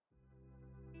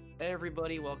Hey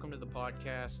everybody, welcome to the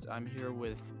podcast. I'm here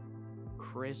with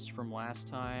Chris from last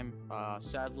time.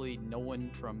 Sadly, no one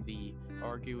from the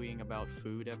arguing about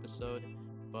food episode,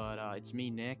 but it's me,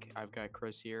 Nick. I've got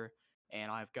Chris here,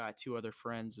 and I've got two other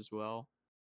friends as well.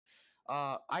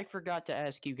 I forgot to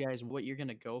ask you guys what you're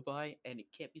gonna go by, and it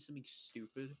can't be something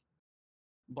stupid.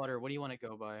 Butter, what do you want to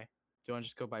go by? Do you want to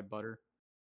just go by Butter?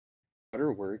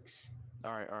 Butter works.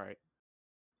 All right.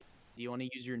 Do you want to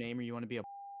use your name, or you want to be a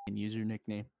and use your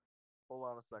nickname? Hold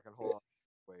on a second. Hold on.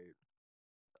 Wait.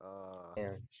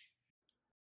 Yeah.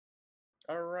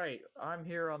 All right, I'm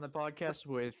here on the podcast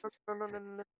with Wait,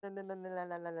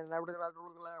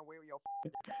 yo.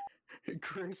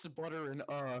 Chris, Butter, and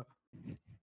No.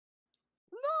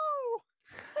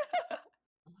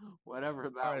 Whatever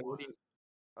that Alright, was.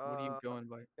 what are you going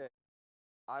by? Okay.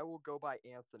 I will go by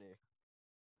Anthony.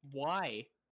 Why?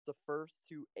 The first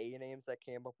two A names that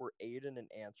came up were Aiden and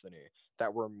Anthony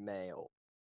that were male.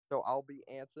 So I'll be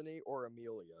Anthony or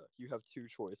Amelia. You have two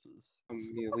choices.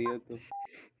 Amelia.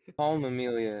 Call him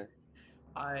Amelia.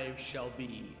 I shall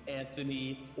be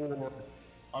Anthony or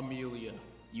Amelia.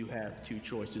 You have two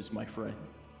choices, my friend.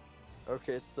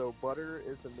 Okay, so Butter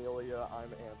is Amelia.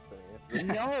 I'm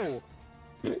Anthony. No!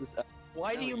 This is.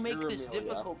 Why do No, you make you're this Amelia.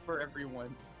 difficult for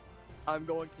everyone? I'm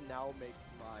going to now make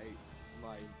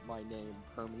my name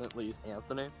permanently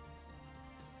Anthony.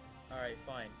 Alright,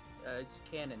 fine. It's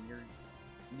canon. Your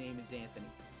name is Anthony.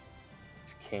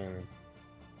 It's canon.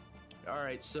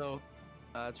 Alright, so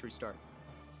let's restart.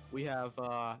 We have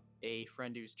a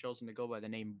friend who's chosen to go by the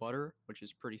name Butter, which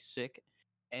is pretty sick.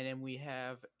 And then we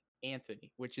have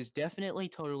Anthony, which is definitely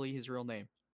totally his real name.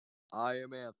 I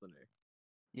am Anthony.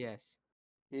 Yes.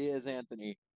 He is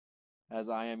Anthony, as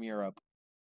I am Europe.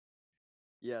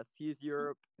 Yes, he's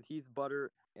Europe. He's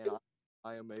Butter, and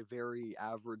I am a very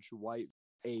average white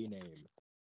A name.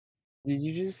 Did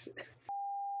you just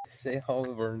say all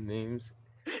of our names?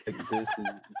 Like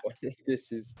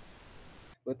this is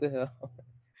what the hell?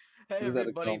 Hey What does that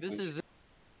everybody, this accomplish? is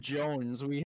Jones.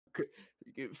 We have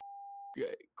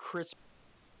Chris,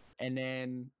 and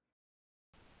then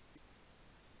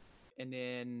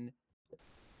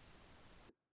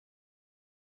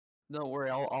don't worry,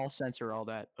 I'll censor all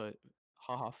that. But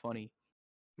haha, funny.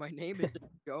 My name is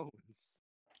Jones,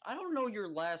 I don't know your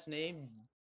last name,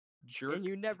 jerk. and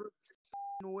you never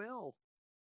will.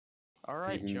 All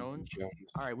right, Aiden Jones. Jones.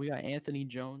 All right, we got Anthony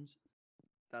Jones.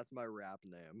 That's my rap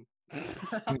name.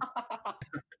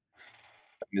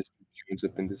 Mr. Jones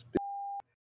up in this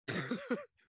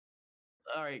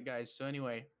All right, guys. So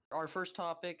anyway, our first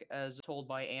topic, as told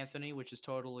by Anthony, which is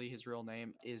totally his real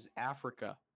name, is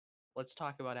Africa. Let's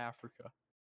talk about Africa.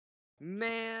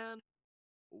 Man,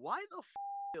 why the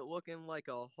it looking like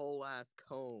a whole ass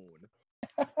cone?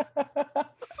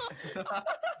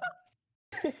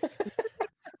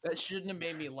 That shouldn't have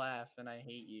made me laugh, and I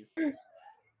hate you.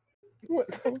 What?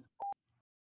 That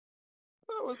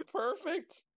was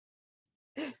perfect.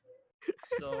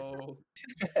 So,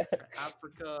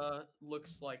 Africa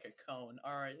looks like a cone.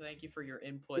 All right, thank you for your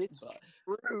input. It's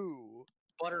true.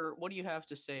 Butter, what do you have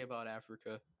to say about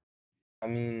Africa? I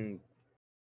mean,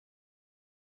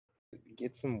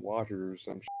 get some water or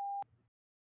some.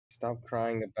 Stop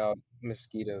crying about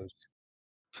mosquitoes.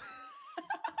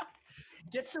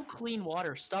 Get some clean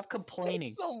water. Stop complaining.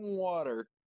 Get some water.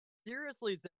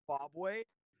 Seriously, Zimbabwe,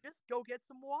 just go get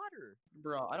some water.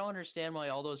 Bro, I don't understand why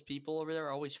all those people over there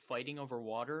are always fighting over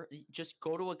water. Just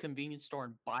go to a convenience store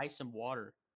and buy some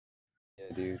water.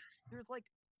 Yeah, dude. There's like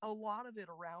a lot of it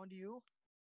around you.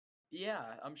 Yeah,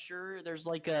 I'm sure there's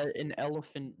like an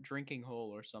elephant drinking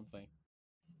hole or something.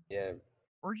 Yeah,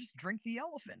 Or just drink the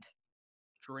elephant.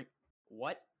 Drink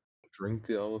what? drink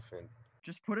the elephant.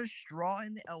 Just put a straw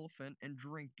in the elephant and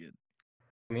drink it.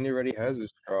 I mean, it already has a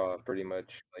straw, pretty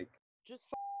much. Like, Just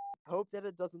hope that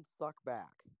it doesn't suck back.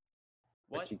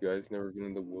 What? but you guys never been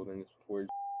in the wilderness before.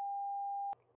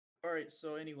 All right.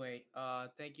 So anyway,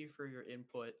 thank you for your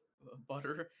input,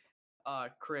 Butter.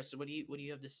 Chris, what do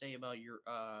you have to say about your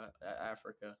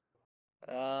Africa?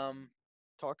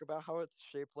 Talk about how it's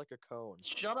shaped like a cone.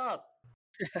 Shut up.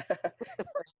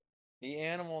 The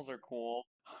animals are cool.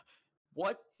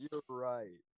 What? You're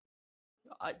right.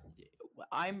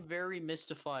 I'm very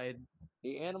mystified.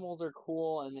 The animals are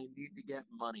cool and they need to get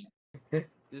money.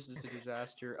 This is a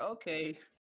disaster. Okay.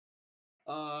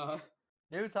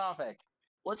 New topic.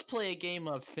 Let's play a game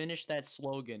of finish that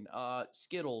slogan.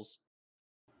 Skittles.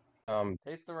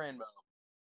 Taste the rainbow.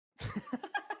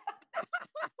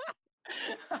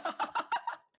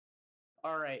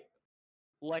 All right.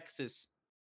 Lexus.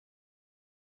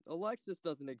 Alexis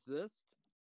doesn't exist.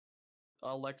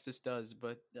 Lexus does,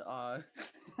 but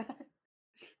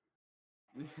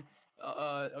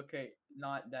Okay,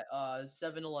 not that.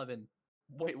 7-Eleven.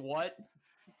 Wait, what?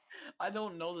 I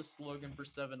don't know the slogan for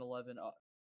 7-Eleven.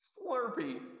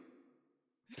 Slurpee.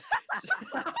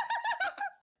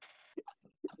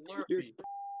 You're Slurpee.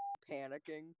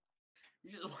 panicking.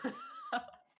 You just-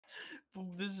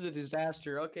 This is a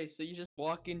disaster. Okay, so you just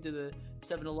walk into the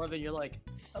 7-Eleven, you're like,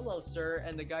 hello, sir,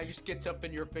 and the guy just gets up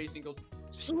in your face and goes,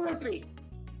 Slurpee!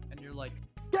 And you're like,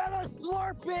 Get a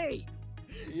Slurpee!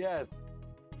 Yes.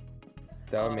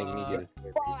 That would make me get a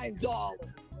Slurpee. $5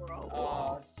 for a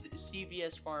lot.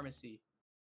 CVS Pharmacy.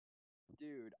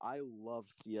 Dude, I love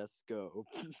CSGO.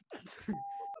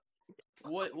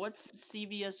 What's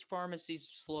CVS Pharmacy's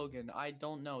slogan? I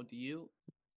don't know. Do you?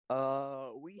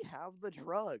 We have the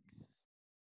drugs.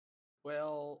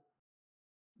 Well,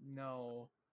 no.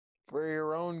 For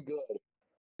your own good.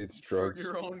 It's For drugs.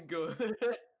 your own good.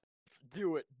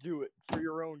 Do it. For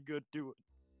your own good, do it.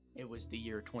 It was the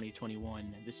year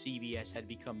 2021. The CVS had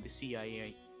become the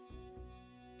CIA.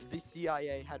 The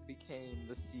CIA had became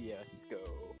the CSGO.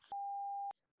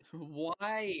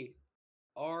 Why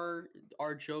are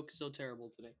our jokes so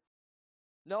terrible today?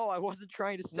 No, I wasn't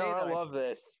trying to say No, that. I love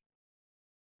this.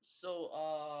 So,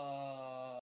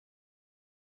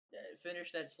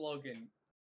 finish that slogan.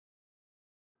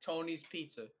 Tony's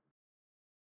Pizza.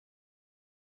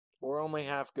 We're only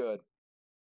half good.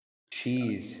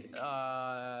 Cheese.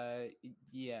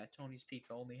 Yeah, Tony's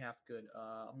Pizza, only half good.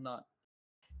 I'm not.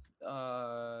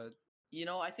 I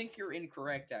think you're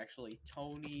incorrect actually.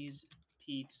 Tony's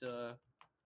Pizza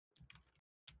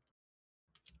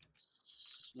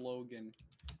slogan.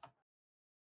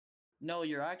 No,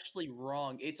 you're actually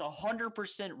wrong. It's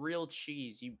 100% real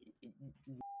cheese.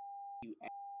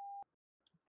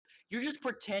 You're just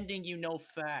pretending you know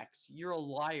facts. You're a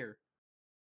liar.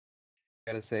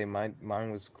 Gotta say, mine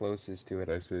was closest to it.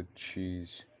 I said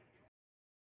cheese.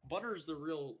 Butter's the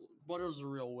real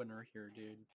winner here,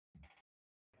 dude.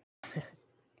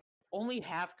 Only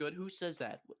half good. Who says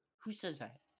that? Who says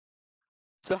that?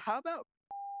 So how about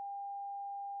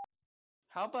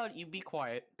How about you be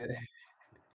quiet?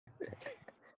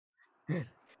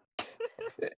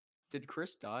 Did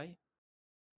Chris die?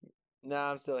 No,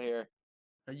 I'm still here.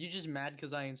 Are you just mad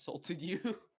because I insulted you?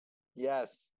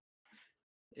 Yes.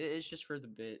 It's just for the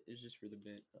bit. It's just for the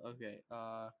bit. Okay.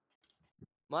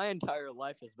 my entire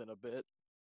life has been a bit.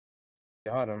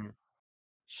 Got him.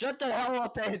 Shut the hell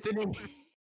up, Anthony.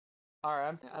 All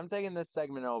right, I'm taking this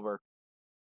segment over.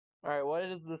 All right, what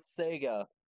is the Sega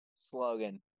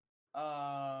slogan?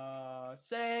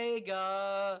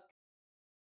 Sega.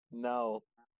 No.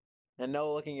 And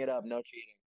no looking it up, no cheating.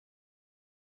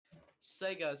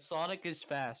 Sega. Sonic is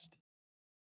fast.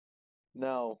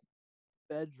 No.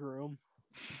 Bedroom.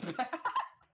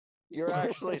 You're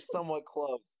actually somewhat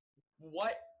close.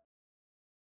 What?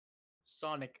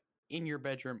 Sonic in your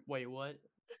bedroom. Wait, what?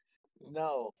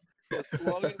 No. The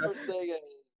slogan for Sega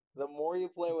is the more you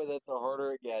play with it, the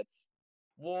harder it gets.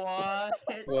 What?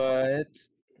 What?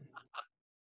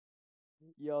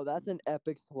 Yo, that's an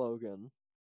epic slogan.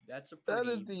 That's a That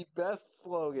pretty. is the best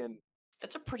slogan.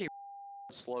 That's a pretty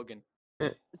slogan.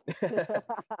 I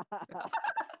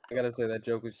gotta say that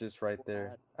joke was just right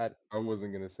there. I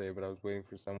wasn't gonna say it, but I was waiting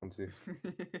for someone to.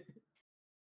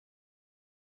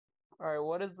 All right,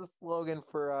 what is the slogan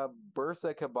for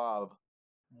Bursa Kebab?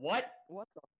 What? What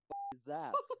the f- is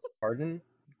that? Pardon?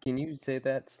 Can you say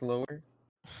that slower?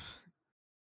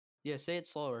 Yeah, say it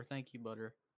slower. Thank you,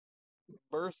 Butter.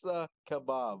 Bursa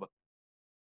Kebab.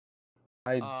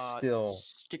 I'd still.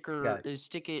 stick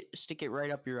it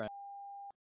right up your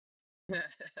ass.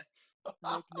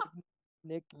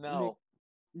 Nick, No.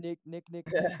 Nick,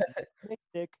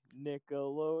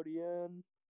 Nickelodeon.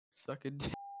 Suck a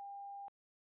dick.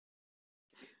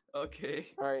 Okay.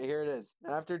 All right, here it is.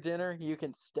 After dinner, you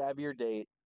can stab your date.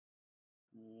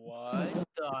 What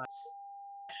the?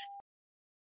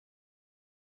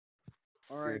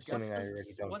 All You're right, guys. assuming I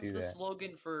already don't What's do the that.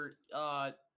 slogan for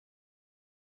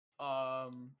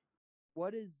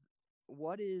What is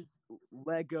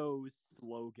Lego's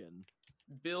slogan?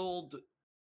 build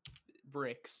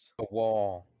bricks? A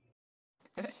wall.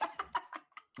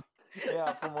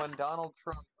 Yeah, from when Donald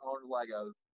Trump owned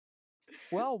Legos.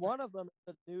 Well, one of them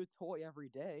is a new toy every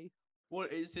day.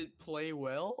 What is it? Play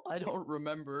well? I don't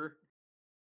remember.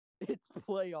 It's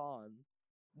play on.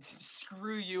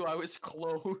 Screw you! I was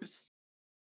close.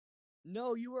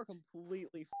 No, you were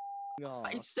completely off.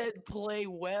 I said play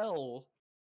well.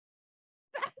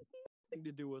 That has nothing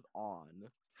to do with on.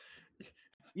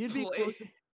 You'd be Play- close to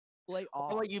play How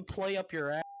off. about you play up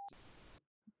your ass?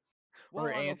 Well,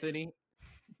 Or I'm a- Anthony?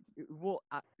 Well,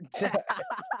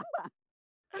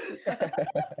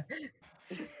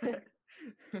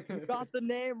 You got the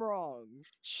name wrong.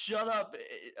 Shut up.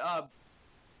 That's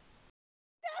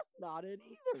not it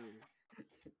either.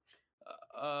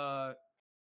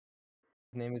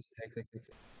 His name is XXX.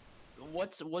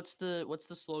 What's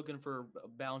the slogan for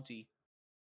Bounty?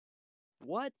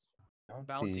 What?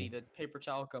 Bounty, the paper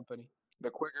towel company. The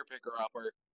quicker picker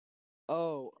upper.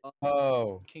 Oh,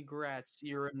 Oh, Congrats,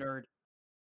 you're a nerd.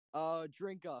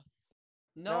 drink us.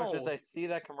 No, it's No. just I see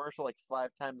that commercial like 5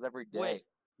 times every day.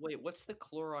 Wait, what's the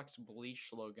Clorox bleach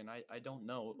slogan? I don't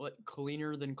know. What,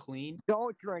 cleaner than clean?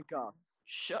 Don't drink us.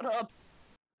 Shut up.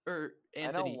 Or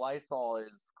Anthony. I know Lysol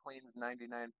cleans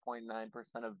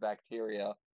 99.9% of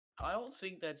bacteria. I don't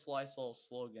think that's Lysol's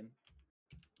slogan.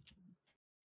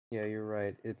 yeah, you're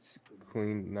right. It's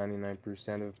cleaned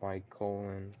 99% of my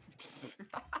colon.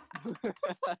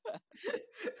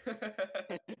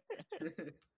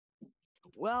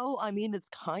 Well, I mean, it's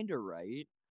kinda right.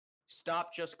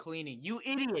 Stop just cleaning. You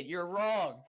idiot, you're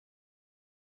wrong.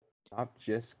 Stop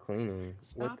just cleaning.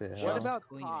 Stop What the just hell? What about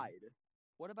cleaning. Tide?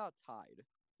 What about Tide?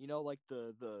 You know, like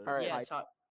the All right. Yeah, Tide- Tide.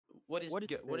 What is What is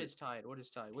what it? is Tide? What is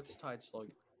Tide? What's Tide's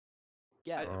slogan?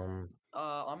 Yes.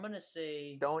 I'm gonna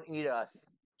say Don't eat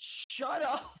us. shut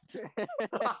up.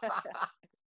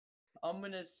 I'm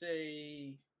gonna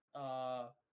say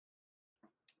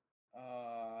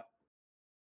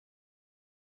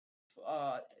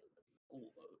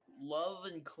love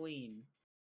and clean.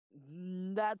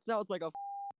 That sounds like a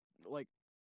like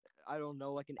I don't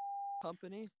know, like an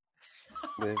company.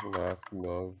 Live, laugh,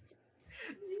 love.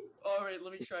 All right,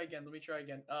 let me try again.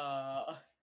 All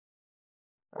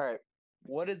right.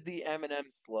 What is the M&M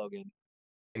slogan?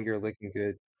 Finger licking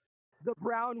good. The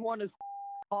brown one is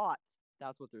hot.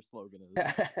 That's what their slogan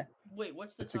is. Wait,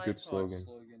 what's the That's a Tide good Pod slogan.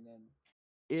 slogan then?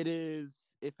 It is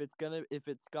if it's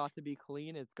got to be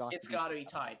clean, it's got It's to be gotta be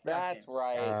Tide. That's goddamn.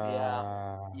 right.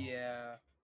 Yeah. Yeah.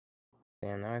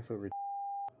 Damn, now I feel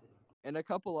And a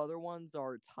couple other ones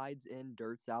are tides in,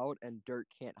 dirt's out, and dirt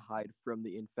can't hide from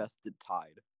the infested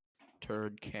tide.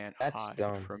 Turd can't That's hide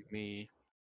dumb. from me.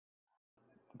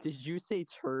 Did you say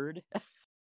turd?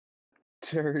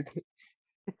 turd.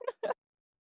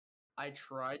 I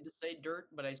tried to say dirt,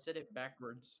 but I said it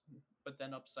backwards, but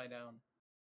then upside down.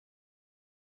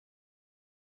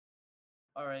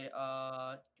 All right.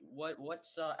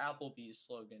 What's Applebee's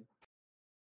slogan?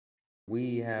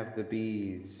 We have the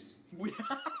bees. We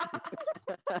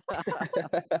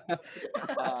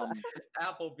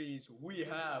Applebee's. We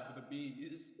have the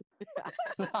bees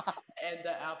and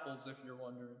the apples, if you're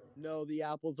wondering. No, the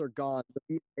apples are gone. The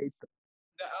bees ate them.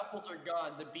 The apples are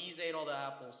gone. The bees ate all the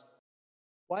apples.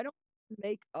 Why don't we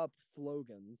make up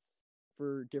slogans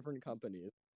for different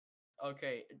companies?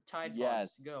 Okay, Tide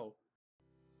Yes. Pods, go.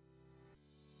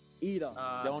 Eat them.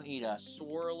 Don't eat us.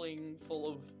 Swirling full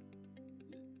of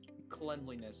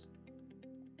cleanliness.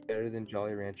 Better than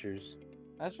Jolly Ranchers.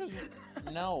 That's just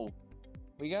no.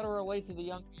 We gotta relate to the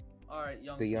young. All right,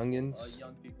 young The people, youngins.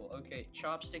 young people. Okay,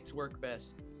 chopsticks work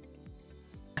best.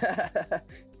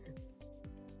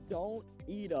 Don't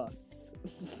eat us.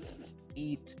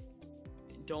 Eat.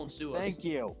 Don't sue us. Thank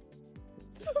you.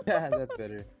 That's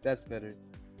better. That's better.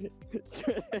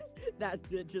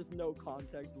 That's it. Just no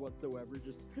context whatsoever.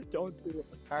 Just don't sue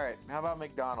us. All right. How about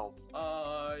McDonald's?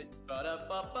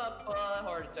 Ba-da-ba-ba-ba,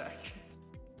 heart attack.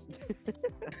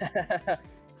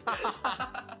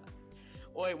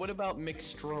 Wait, what about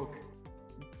mixed stroke?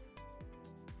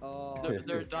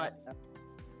 They're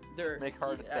they're Make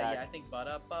heart Yeah, attack. I think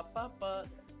ba-da-ba-ba-ba,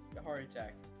 heart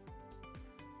attack.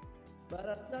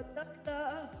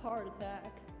 Heart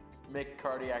attack. Make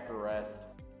cardiac arrest.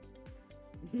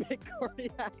 Make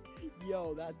cardiac.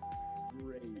 Yo, that's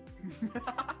great.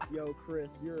 Yo, Chris,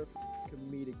 you're a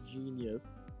comedic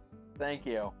genius. Thank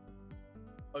you.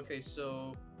 Okay,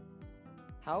 so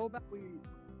How about we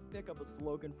pick up a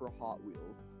slogan for Hot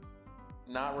Wheels?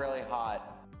 Not really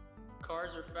hot.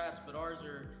 cars are fast, but ours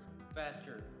are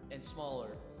faster and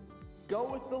smaller. Go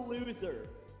with the loser.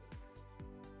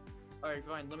 All right,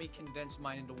 fine. Let me condense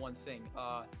mine into one thing.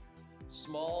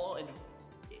 Small and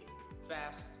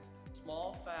fast.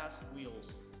 Small, fast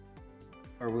wheels.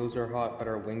 Our wheels are hot, but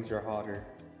our wings are hotter.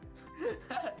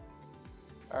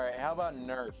 All right. How about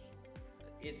Nerf?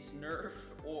 It's Nerf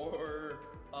or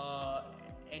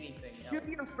anything Shoot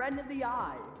your friend in the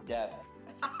eye. Death.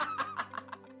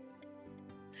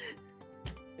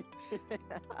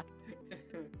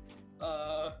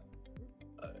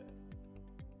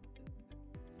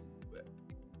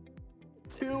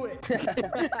 Do it.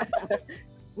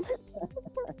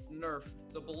 Nerf.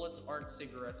 The bullets aren't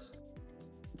cigarettes.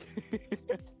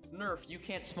 Nerf. You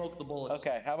can't smoke the bullets.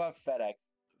 Okay. How about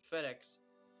FedEx? FedEx.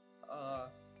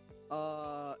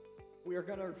 We are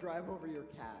gonna drive over your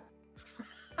cat.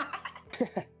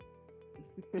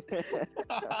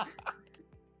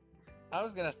 I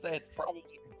was gonna say it's probably.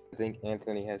 I think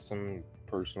Anthony has some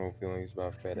personal feelings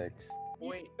about FedEx.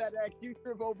 Wait, FedEx, you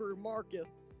drove over Marcus.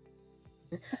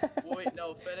 wait,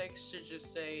 no. FedEx should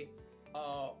just say,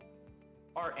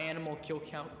 our animal kill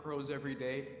count grows every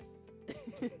day.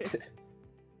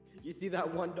 You see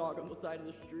that one dog on the side of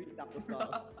the street? That was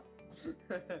us.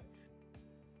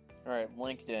 All right,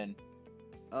 LinkedIn.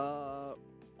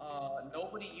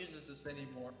 Nobody uses this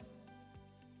anymore.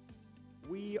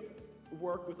 We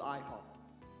work with IHOP.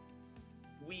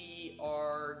 We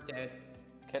are dead.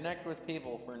 Connect with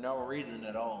people for no reason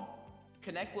at all.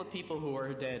 Connect with people who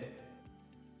are dead.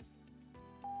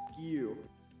 You.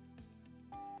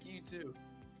 You too.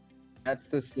 That's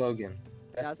the slogan.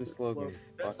 That's the slogan.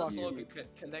 That's the Fuck you. slogan.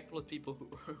 Connect with people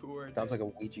who are Sounds dead. like a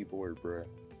Ouija board, bruh.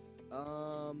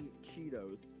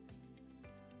 Cheetos.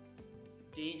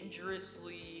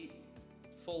 Dangerously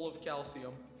full of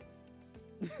calcium.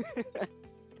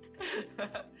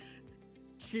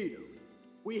 Cheetos.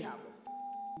 We have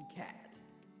a cat.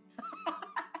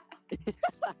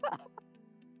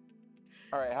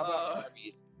 All right, how about Uh,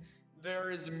 Arby's?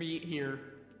 There is meat here.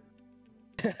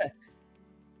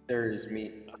 There is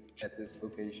meat at this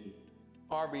location.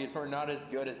 Arby's, we're not as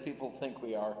good as people think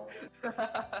we are.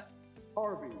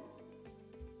 Arby's.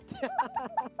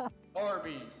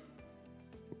 Arby's.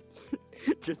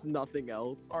 Just nothing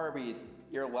else. Arby's,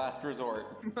 your last resort.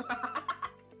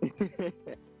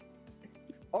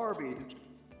 Arby's.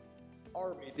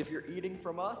 Arby's, if you're eating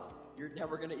from us, you're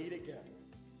never gonna eat again.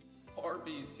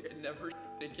 Arby's, never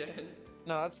again.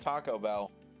 No, that's Taco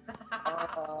Bell.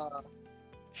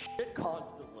 Shit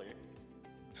constantly.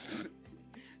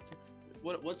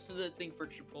 What's the thing for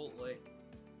Chipotle?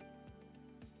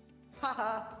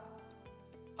 Haha.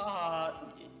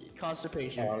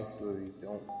 Constipation. Honestly,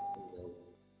 don't know.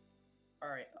 All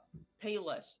right, pay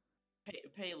less.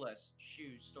 Pay less.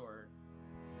 Shoe store.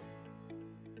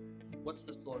 What's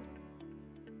the slogan?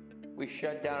 We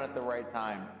shut down at the right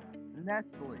time.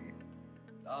 Nestle.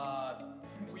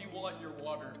 We want your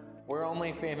water. We're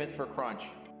only famous for Crunch.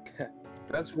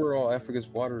 That's where all Africa's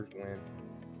waters went.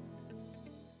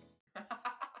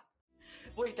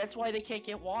 Wait, that's why they can't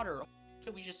get water.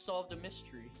 We just solved a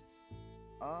mystery.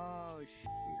 Oh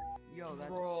shit. Yo, that's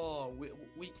Bro,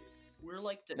 we're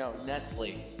like the No,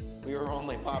 Nestle. We were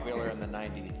only popular in the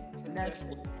 90s.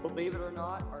 Nestle. Believe it or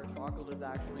not, our chocolate is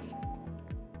actually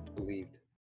Believed.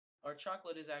 Our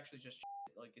chocolate is actually just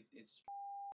like it's.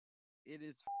 it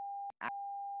is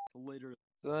literally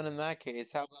So then in that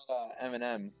case, how about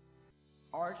M&M's?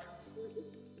 our chocolate is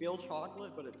real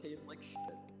chocolate, but it tastes like shit.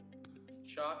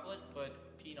 Chocolate,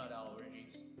 but peanut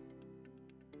allergies.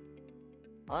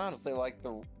 I honestly like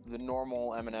the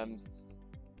normal M&M's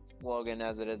slogan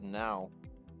as it is now.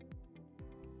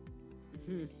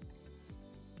 The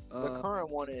current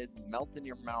one is melt in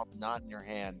your mouth, not in your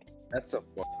hand. That's a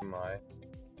fucking lie.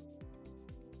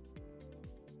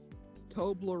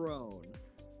 Toblerone.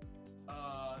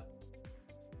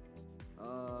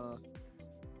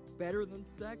 Better than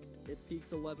sex, it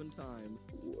peaks 11 times.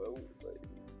 Whoa.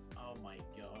 Oh my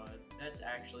god, that's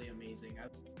actually amazing.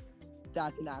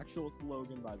 That's an actual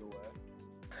slogan, by the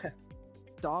way.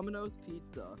 Domino's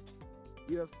Pizza.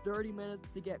 You have 30 minutes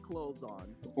to get clothes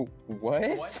on.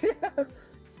 What?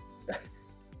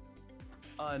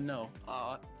 No.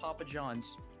 Papa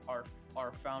John's,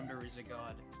 our founder is a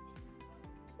god.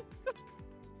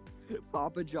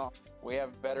 Papa John. We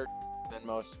have better than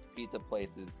most pizza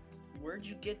places. Where'd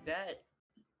you get that?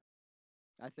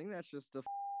 I think that's just a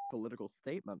political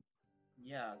statement.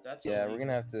 Yeah, that's. Yeah, we're illegal.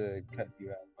 gonna have to cut you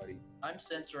out, buddy. I'm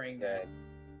censoring that.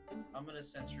 I'm gonna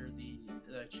censor the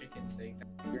chicken thing.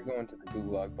 You're going to the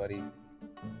gulag, buddy.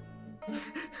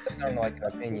 That sounded like an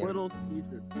opinion. Little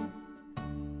Caesar.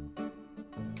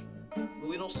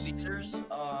 Little Caesars.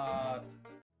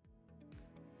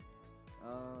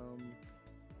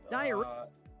 Diarrhea.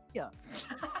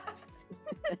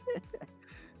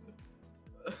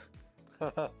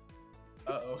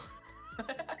 Uh-oh.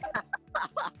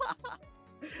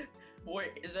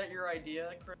 Wait, is that your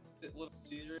idea, Chris? Little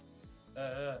Caesar?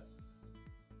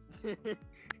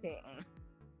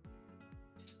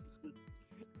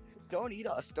 Don't eat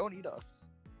us. Don't eat us.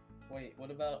 Wait,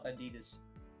 what about Adidas?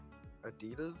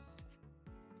 Adidas?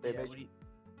 They Yeah, make what do you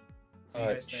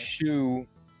guys think? Shoe.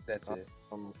 That's it.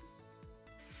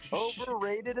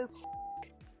 overrated as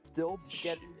still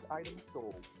getting items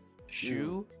sold.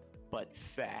 Shoe, but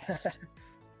fast.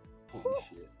 Holy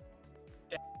shit.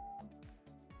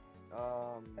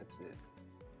 That's it.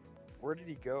 Where did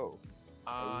he go?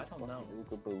 I don't know.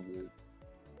 Ooga booga.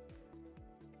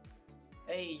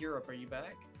 Hey, Europe, are you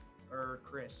back? Or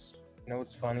Chris? You know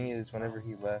what's funny is whenever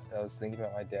he left, I was thinking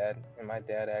about my dad, and my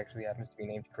dad actually happens to be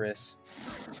named Chris.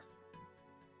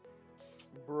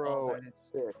 Bro, that is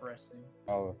sick. depressing.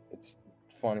 Oh, it's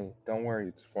funny. Don't worry,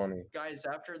 it's funny. Guys,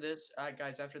 after this,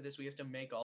 we have to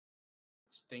make all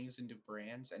things into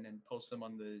brands and then post them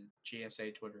on the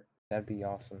JSA Twitter. That'd be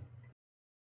awesome.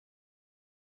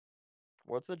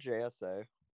 What's a JSA?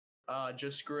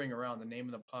 Just screwing around. The name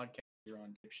of the podcast you're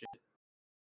on, dipshit.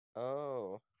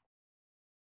 Oh.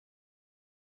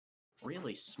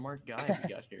 Really smart guy we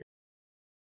got here.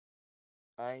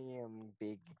 I am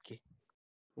big.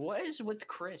 What is with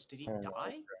Chris? Did he Oh,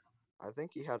 die? I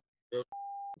think he had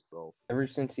himself. Ever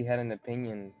since he had an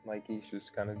opinion, like he's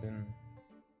just kind of been.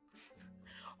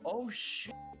 Oh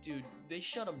shit, dude! They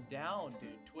shut him down,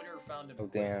 dude. Twitter found him. Oh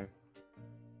damn.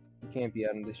 You can't be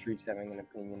out in the streets having an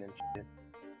opinion and shit.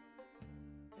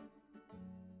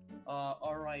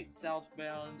 All right,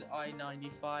 southbound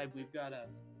I-95. We've got a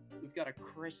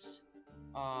Chris.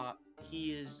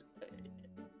 He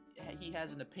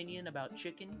has an opinion about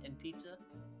chicken and pizza.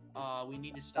 We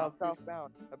need to stop this.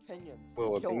 Southbound. Opinions.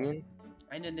 Whoa, Kill him. opinion?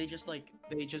 And then they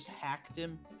just hacked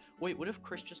him. Wait, what if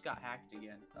Chris just got hacked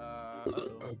again?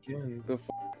 Uh-oh. Again, the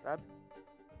f.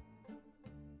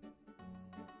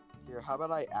 Here, how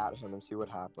about I add him and see what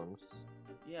happens?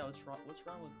 Yeah, what's wrong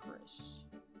with Chris?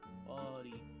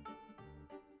 Buddy.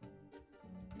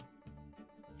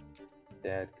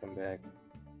 Dad, come back.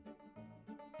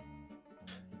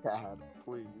 Dad,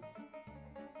 please.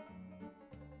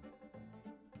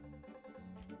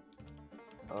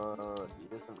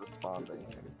 He isn't responding.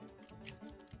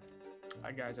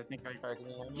 Hi guys, I think I. Sorry, can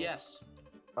you hear me? Yes.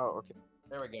 Oh, okay.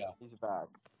 There we go. He's back.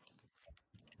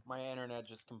 My internet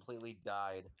just completely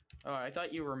died. Oh, I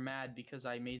thought you were mad because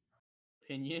I made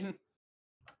opinion.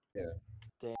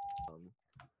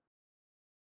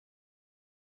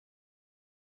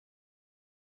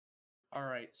 All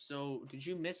right. So, did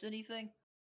you miss anything?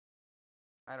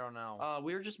 I don't know.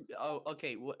 We were just. Oh,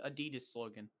 okay. What Adidas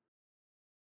slogan?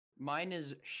 Mine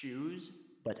is shoes,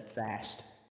 but fast.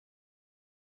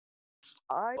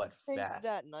 I But think fast.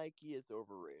 that Nike is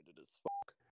overrated as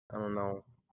fuck. I don't know.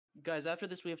 Guys, after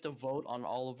this, we have to vote on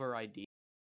all of our ideas,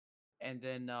 and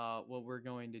then what we're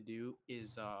going to do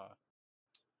is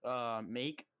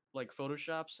make like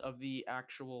photoshops of the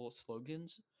actual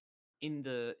slogans in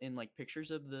like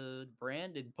pictures of the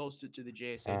brand and post it to the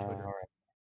JSA Twitter. Alright.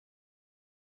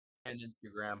 And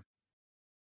Instagram.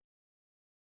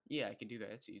 Yeah, I can do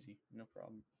that. It's easy, no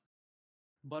problem.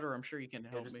 Butter, I'm sure you can Yeah,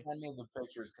 help just me. send me the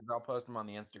pictures because I'll post them on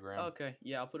the Instagram. Okay,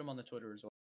 yeah, I'll put them on the Twitter as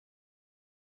well.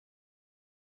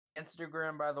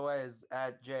 Instagram, by the way, is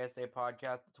at JSA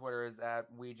Podcast. The Twitter is at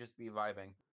We Just Be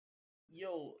Vibing.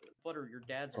 Yo, Butter, your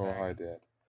dad's Oh, back. hi, Dad.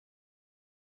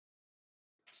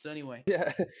 So anyway,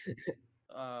 Yeah.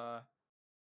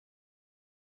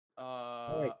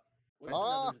 what's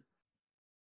another?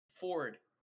 Ford,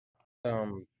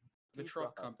 the Pizza truck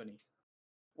Hut. company.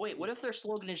 Wait, what if their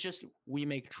slogan is just "We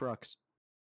make trucks"?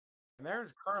 And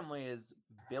theirs currently is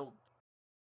built.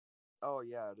 Oh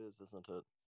yeah, it is, isn't it?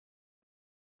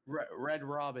 Red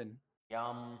Robin.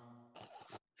 Yum.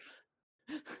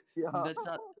 Yeah. That's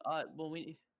not. Well,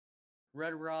 we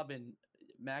Red Robin.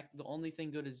 Mac. The only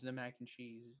thing good is the mac and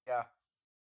cheese. Yeah.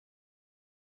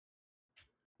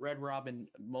 Red Robin.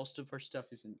 Most of her stuff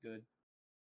isn't good.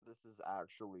 This is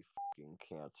actually fucking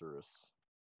cancerous.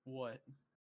 What?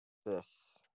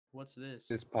 This. What's this?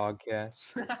 This podcast.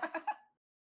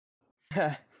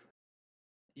 Yeah.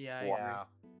 I Yeah.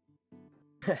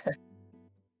 agree.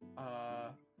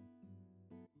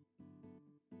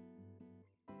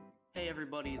 Hey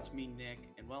everybody, it's me, Nick,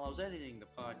 and while I was editing the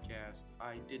podcast,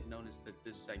 I did notice that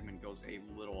this segment goes a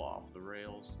little off the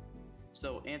rails.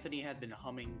 So Anthony had been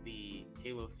humming the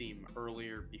Halo theme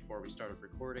earlier before we started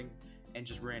recording, and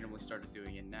just randomly started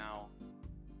doing it now.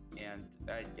 And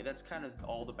that's kind of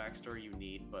all the backstory you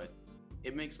need, but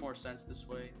it makes more sense this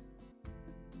way.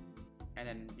 And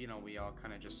then, we all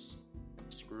kind of just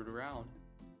screwed around.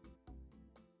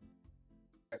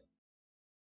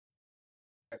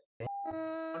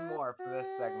 One more for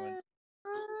this segment.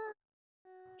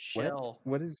 Shell.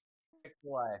 What is?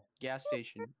 Chick-fil-A. Gas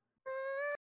station.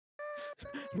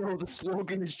 No, the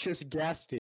slogan is just gas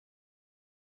station.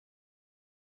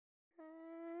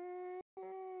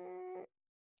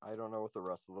 I don't know what the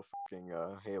rest of the fucking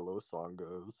Halo song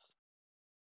goes.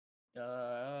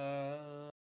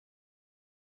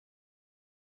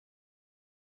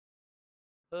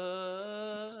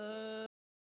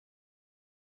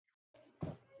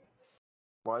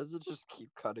 Why does it just keep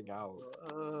cutting out?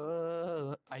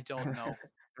 I don't know. I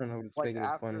don't know. It's Like making it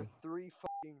after funny. 3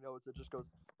 notes. It just goes.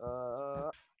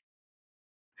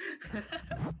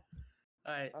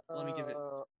 Alright, let me give it.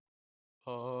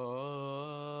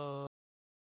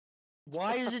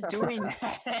 Why is it doing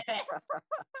that?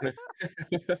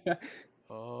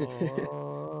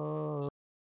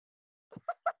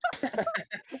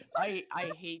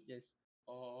 I hate this.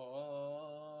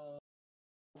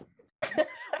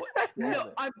 Damn No,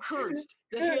 it. I'm cursed.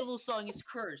 The Halo song is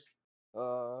cursed.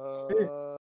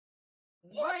 What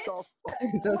What? the fuck?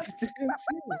 It does too.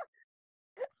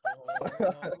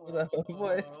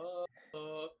 What?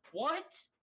 What?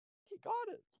 He got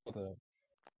it. Hold up.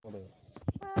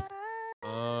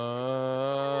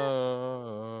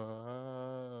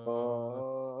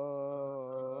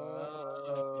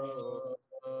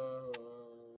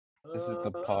 This is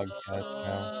the podcast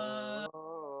now.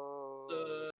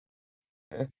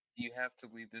 You have to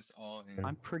leave this all in.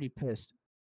 I'm pretty pissed.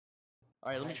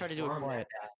 Alright, let me try to do it quiet.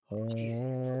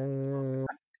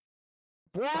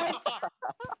 What?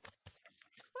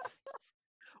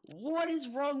 What is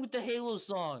wrong with the Halo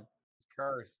song? It's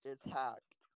cursed. It's hacked.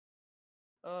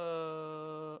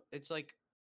 It's like,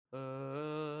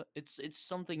 it's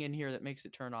something in here that makes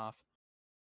it turn off.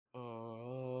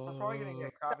 We're probably gonna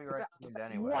get copyright claimed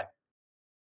anyway. What?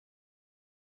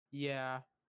 Yeah.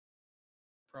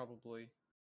 Probably.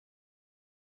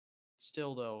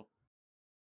 Still though.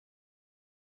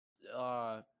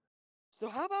 So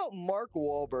how about Mark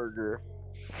Wahlberger?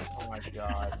 Oh my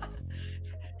god.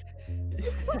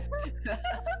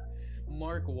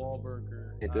 Mark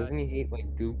Wahlberger. Yeah, doesn't he hate like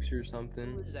Gooks or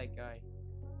something? Who is that guy?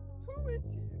 Who is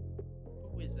he?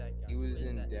 Who is that guy? He Who was is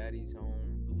in that? Daddy's Home.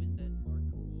 Who is that Mark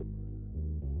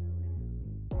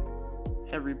Wahlberger?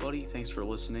 Hey everybody, thanks for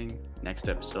listening. Next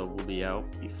episode will be out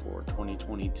before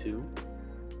 2022.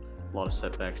 A lot of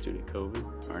setbacks due to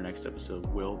COVID. Our next episode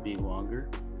will be longer.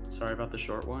 Sorry about the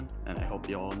short one, and I hope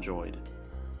you all enjoyed.